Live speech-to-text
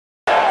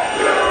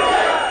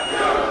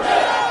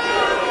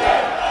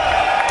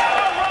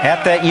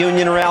At that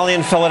union rally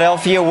in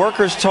Philadelphia,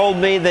 workers told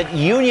me that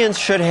unions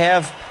should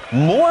have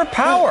more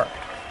power.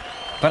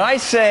 But I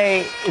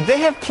say they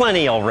have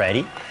plenty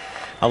already.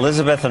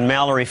 Elizabeth and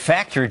Mallory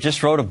Factor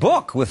just wrote a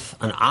book with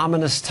an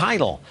ominous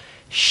title,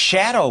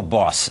 Shadow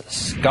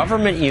Bosses.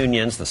 Government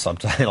unions, the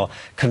subtitle,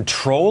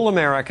 control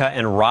America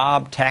and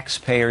rob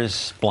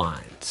taxpayers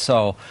blind.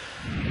 So,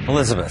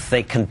 Elizabeth,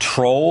 they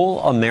control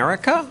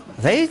America?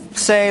 They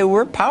say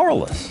we're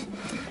powerless.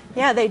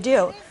 Yeah, they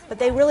do. But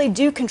they really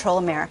do control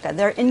America.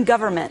 They're in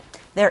government.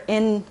 They're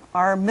in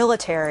our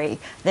military.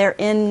 They're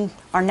in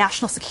our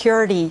national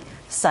security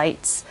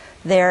sites.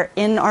 They're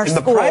in our schools.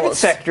 In the private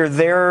sector,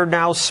 they're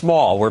now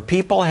small, where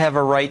people have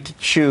a right to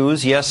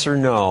choose yes or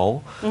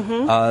no.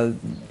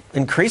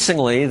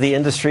 Increasingly, the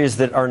industries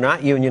that are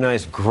not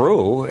unionized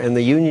grew, and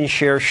the union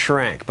share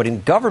shrank. But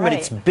in government,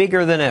 It's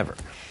bigger than ever.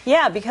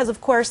 Yeah, because,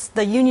 of course,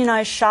 the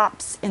unionized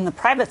shops in the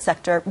private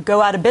sector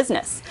go out of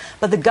business.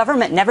 But the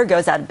government never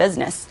goes out of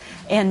business.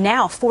 And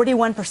now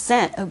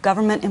 41% of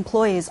government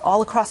employees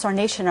all across our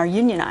nation are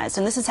unionized.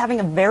 And this is having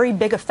a very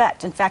big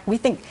effect. In fact, we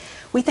think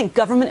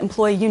government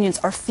employee unions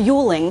are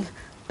fueling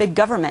big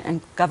government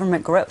and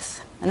government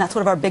growth. And that's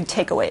one of our big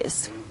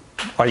takeaways.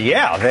 Well,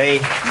 yeah,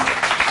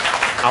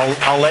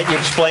 I'll let you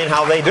explain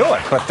how they do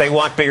it, but they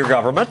want bigger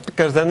government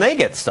because then they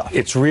get stuff.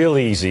 It's real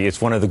easy. It's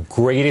one of the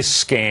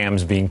greatest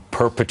scams being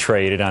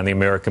perpetrated on the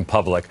American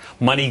public.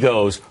 Money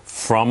goes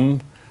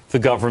from the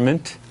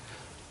government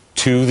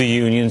to the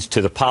unions,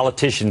 to the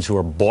politicians who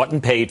are bought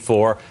and paid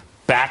for,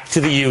 back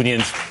to the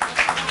unions.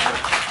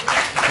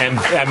 And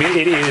I mean,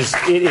 it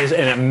is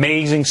an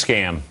amazing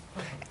scam.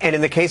 And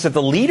in the case of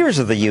the leaders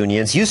of the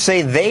unions, you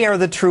say they are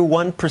the true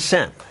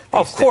 1%.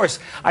 Of course.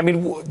 I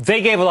mean,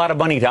 they gave a lot of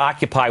money to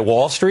Occupy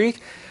Wall Street.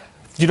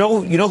 You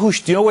know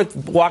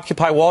what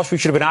Occupy Wall Street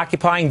should have been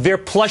occupying? Their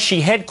plushy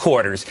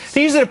headquarters.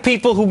 These are the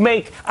people who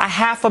make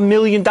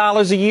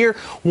 $500,000 a year.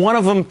 One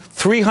of them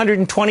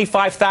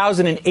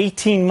 $325,000 in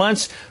 18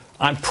 months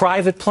on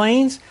private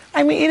planes.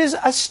 I mean, it is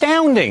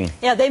astounding.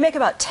 Yeah, they make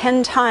about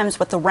 10 times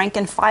what the rank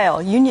and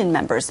file union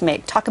members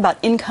make. Talk about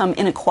income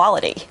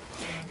inequality.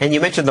 And you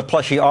mentioned the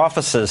plushy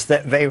offices.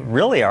 That they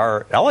really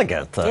are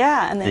elegant.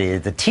 Yeah,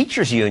 and the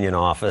teachers' union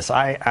office.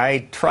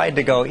 I tried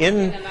to go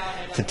in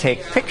to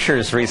take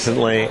pictures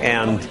recently,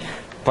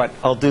 but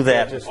I'll do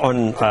that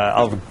on.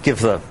 I'll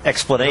give the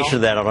explanation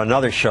of that on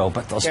another show.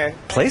 But those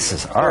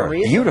places are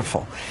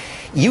beautiful.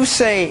 You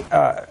say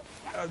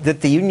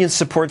that the union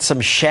supports some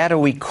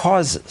shadowy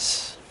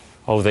causes.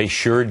 Oh, they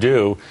sure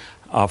do.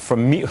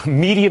 From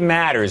Media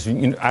Matters. I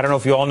don't know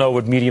if you all know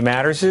what Media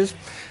Matters is.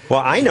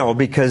 Well, I know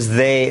because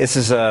this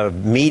is a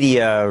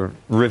media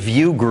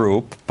review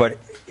group, but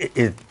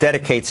it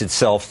dedicates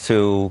itself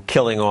to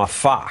killing off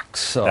Fox.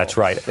 So that's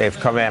right. They've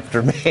come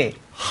after me.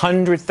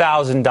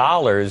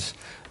 $100,000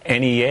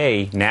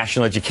 NEA,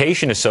 National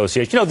Education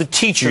Association. You know, the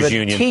teachers'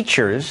 union. The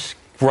teachers.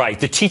 Right,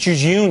 the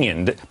teachers'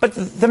 union. But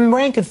the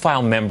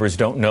rank-and-file members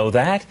don't know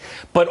that.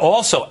 But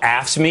also,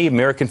 AFSCME,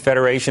 American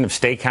Federation of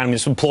State, County,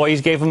 Municipal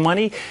Employees, gave them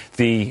money.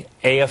 The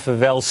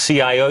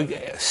AFL-CIO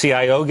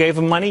gave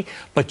them money.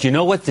 But you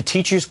know what the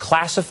teachers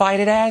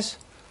classified it as?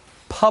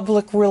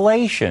 Public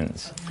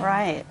relations.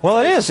 Right.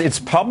 Well, it is. It's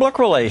public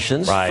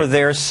relations for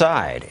their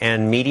side.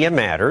 And Media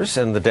Matters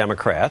and the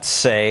Democrats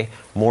say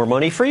more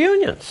money for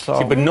unions. So.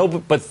 See,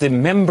 but the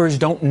members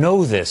don't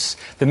know this.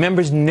 The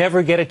members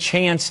never get a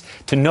chance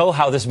to know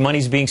how this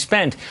money's being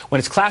spent. When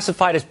it's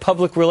classified as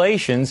public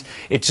relations,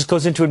 it just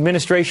goes into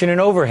administration and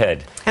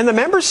overhead. And the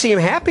members seem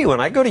happy when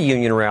I go to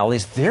union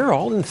rallies. They're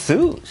all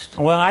enthused.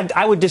 Well,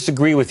 I would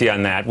disagree with you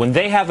on that. When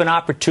they have an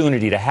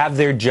opportunity to have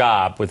their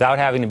job without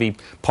having to be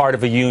part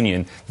of a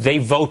union, they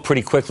vote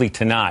pretty quickly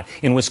to not.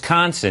 In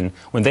Wisconsin,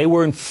 when they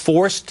were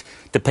forced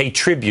to pay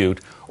tribute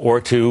or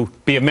to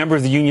be a member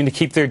of the union to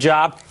keep their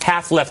job,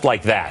 half left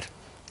like that.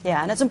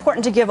 Yeah, and it's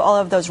important to give all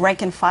of those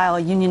rank-and-file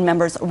union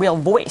members a real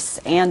voice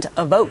and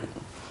a vote.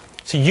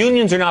 So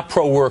unions are not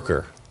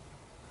pro-worker.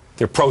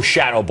 They're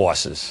pro-shadow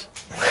bosses.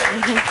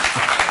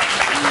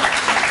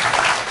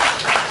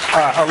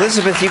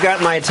 Elizabeth, you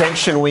got my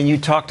attention when you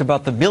talked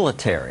about the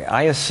military.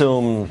 I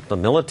assume the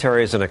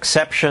military is an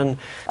exception.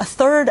 A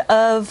third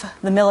of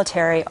the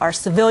military are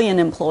civilian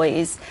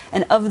employees,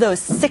 and of those,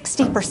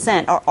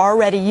 60% are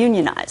already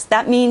unionized.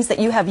 That means that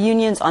you have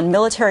unions on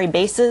military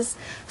bases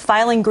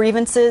filing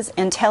grievances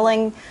and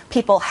telling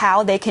people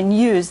how they can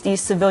use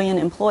these civilian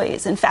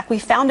employees. In fact, we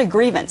found a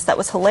grievance that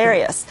was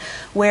hilarious,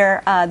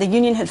 where the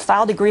union had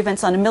filed a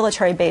grievance on a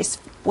military base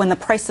when the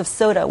price of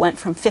soda went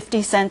from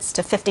 50 cents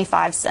to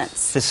 55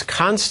 cents. This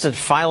constant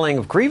filing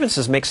of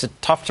grievances makes it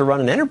tough to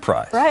run an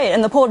enterprise. Right,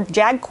 and the poor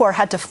JAG Corps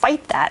had to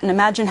fight that, and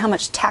imagine how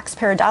much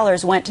taxpayer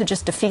dollars went to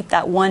just defeat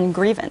that one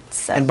grievance.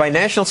 So. And by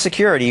national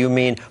security, you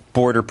mean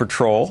Border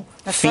Patrol,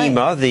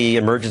 FEMA, the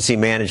Emergency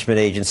Management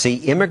Agency,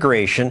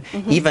 immigration,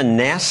 even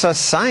NASA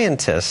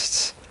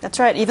scientists. That's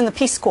right, even the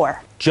Peace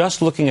Corps.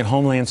 Just looking at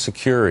Homeland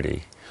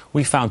Security,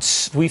 we found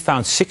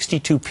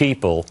 62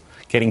 people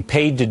getting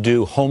paid to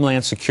do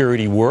Homeland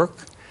Security work.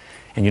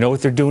 And you know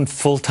what they're doing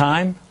full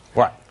time?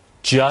 What?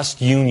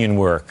 Just union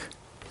work.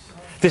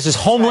 This is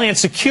Homeland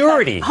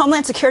Security.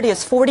 Homeland Security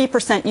is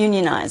 40%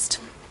 unionized.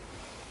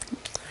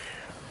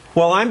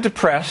 Well, I'm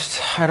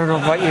depressed. I don't know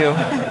about you.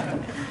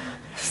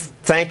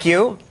 Thank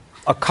you.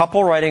 A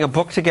couple writing a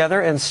book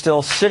together and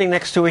still sitting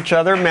next to each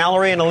other,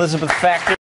 Mallory and Elizabeth Factor.